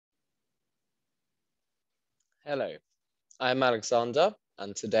Hello, I'm Alexander,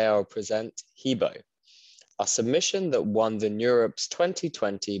 and today I'll present HEBO, a submission that won the NeurIPS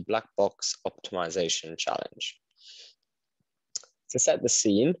 2020 Black Box Optimization Challenge. To set the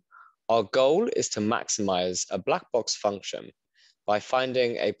scene, our goal is to maximize a black box function by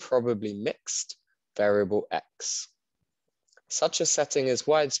finding a probably mixed variable x. Such a setting is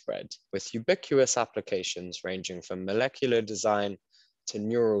widespread, with ubiquitous applications ranging from molecular design to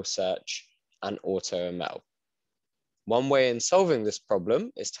neural search and AutoML. One way in solving this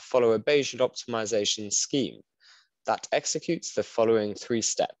problem is to follow a Bayesian optimization scheme that executes the following three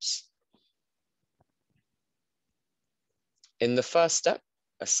steps. In the first step,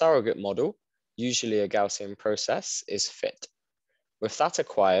 a surrogate model, usually a Gaussian process, is fit. With that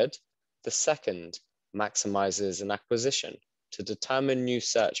acquired, the second maximizes an acquisition to determine new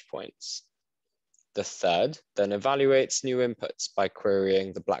search points. The third then evaluates new inputs by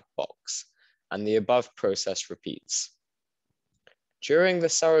querying the black box, and the above process repeats. During the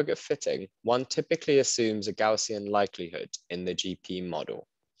surrogate fitting, one typically assumes a Gaussian likelihood in the GP model.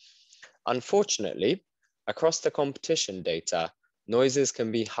 Unfortunately, across the competition data, noises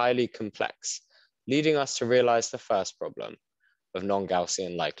can be highly complex, leading us to realize the first problem of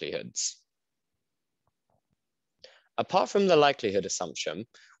non-Gaussian likelihoods. Apart from the likelihood assumption,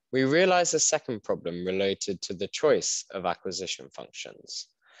 we realize a second problem related to the choice of acquisition functions.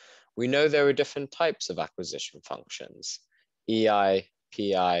 We know there are different types of acquisition functions, EI,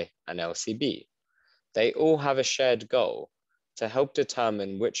 PI, and LCB. They all have a shared goal to help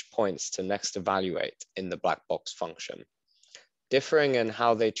determine which points to next evaluate in the black box function, differing in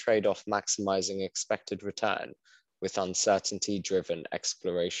how they trade off maximizing expected return with uncertainty-driven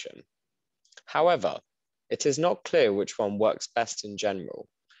exploration. However, it is not clear which one works best in general,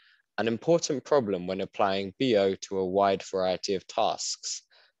 an important problem when applying BO to a wide variety of tasks,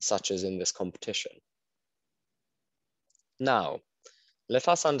 such as in this competition. Now, let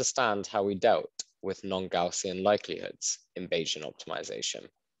us understand how we dealt with non-Gaussian likelihoods in Bayesian optimization.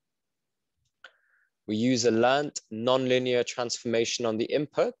 We use a learned nonlinear transformation on the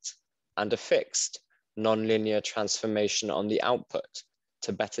input and a fixed nonlinear transformation on the output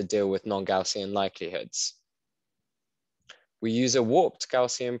to better deal with non-Gaussian likelihoods. We use a warped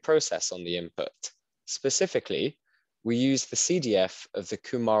Gaussian process on the input. Specifically, we use the CDF of the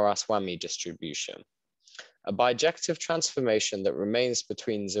Kumar-Aswamy distribution, a bijective transformation that remains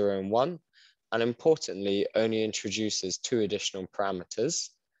between 0 and 1, and importantly, only introduces two additional parameters,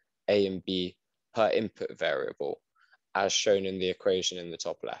 A and B, per input variable, as shown in the equation in the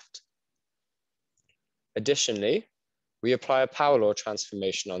top left. Additionally, we apply a power law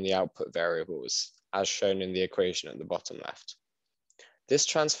transformation on the output variables, as shown in the equation at the bottom left. This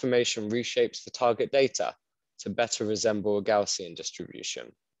transformation reshapes the target data to better resemble a Gaussian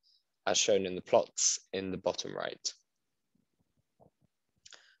distribution, as shown in the plots in the bottom right.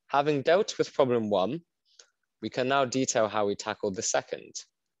 Having dealt with problem one, we can now detail how we tackled the second.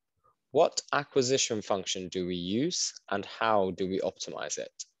 What acquisition function do we use and how do we optimize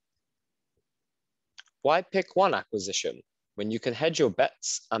it? Why pick one acquisition when you can hedge your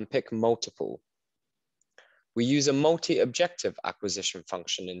bets and pick multiple? We use a multi-objective acquisition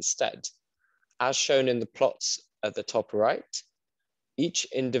function instead. As shown in the plots at the top right, each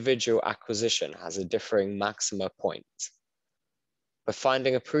individual acquisition has a differing maxima point. By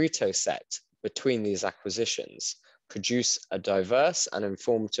finding a Pareto set between these acquisitions, produce a diverse and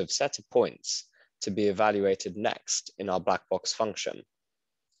informative set of points to be evaluated next in our black box function.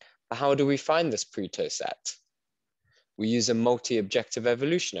 But how do we find this Pareto set? We use a multi-objective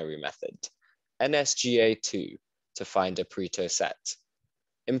evolutionary method, NSGA2, to find a Pareto set.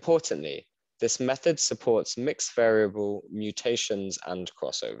 Importantly, this method supports mixed variable mutations and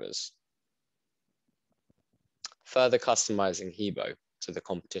crossovers. Further customizing HEBO to the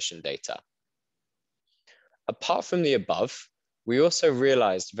competition data. Apart from the above, we also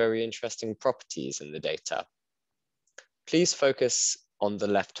realized very interesting properties in the data. Please focus on the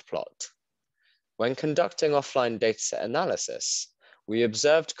left plot. When conducting offline dataset analysis, we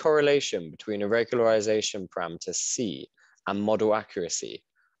observed correlation between a regularization parameter C and model accuracy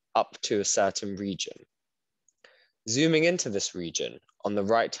up to a certain region. Zooming into this region on the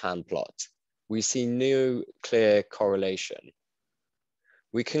right-hand plot, we see no clear correlation.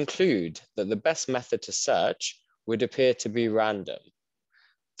 We conclude that the best method to search would appear to be random.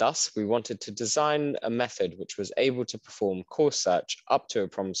 Thus, we wanted to design a method which was able to perform coarse search up to a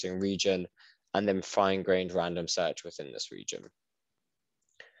promising region and then fine-grained random search within this region.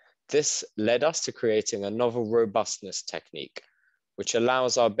 This led us to creating a novel robustness technique, which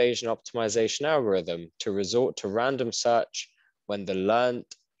allows our Bayesian optimization algorithm to resort to random search when the learned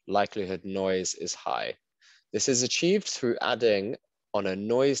likelihood noise is high, This is achieved through adding on a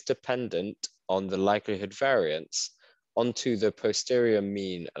noise dependent on the likelihood variance onto the posterior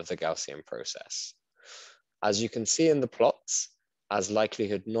mean of the Gaussian process. As you can see in the plots, as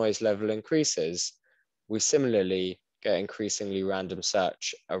likelihood noise level increases, we similarly get increasingly random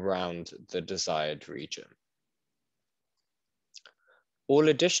search around the desired region. All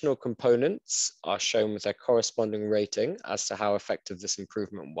additional components are shown with their corresponding rating as to how effective this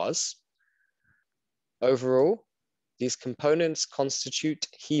improvement was. Overall, these components constitute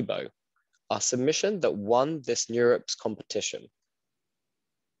HEBO, our submission that won this NeurIPS competition.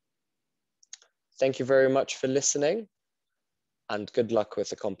 Thank you very much for listening, and good luck with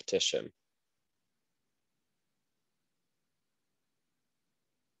the competition.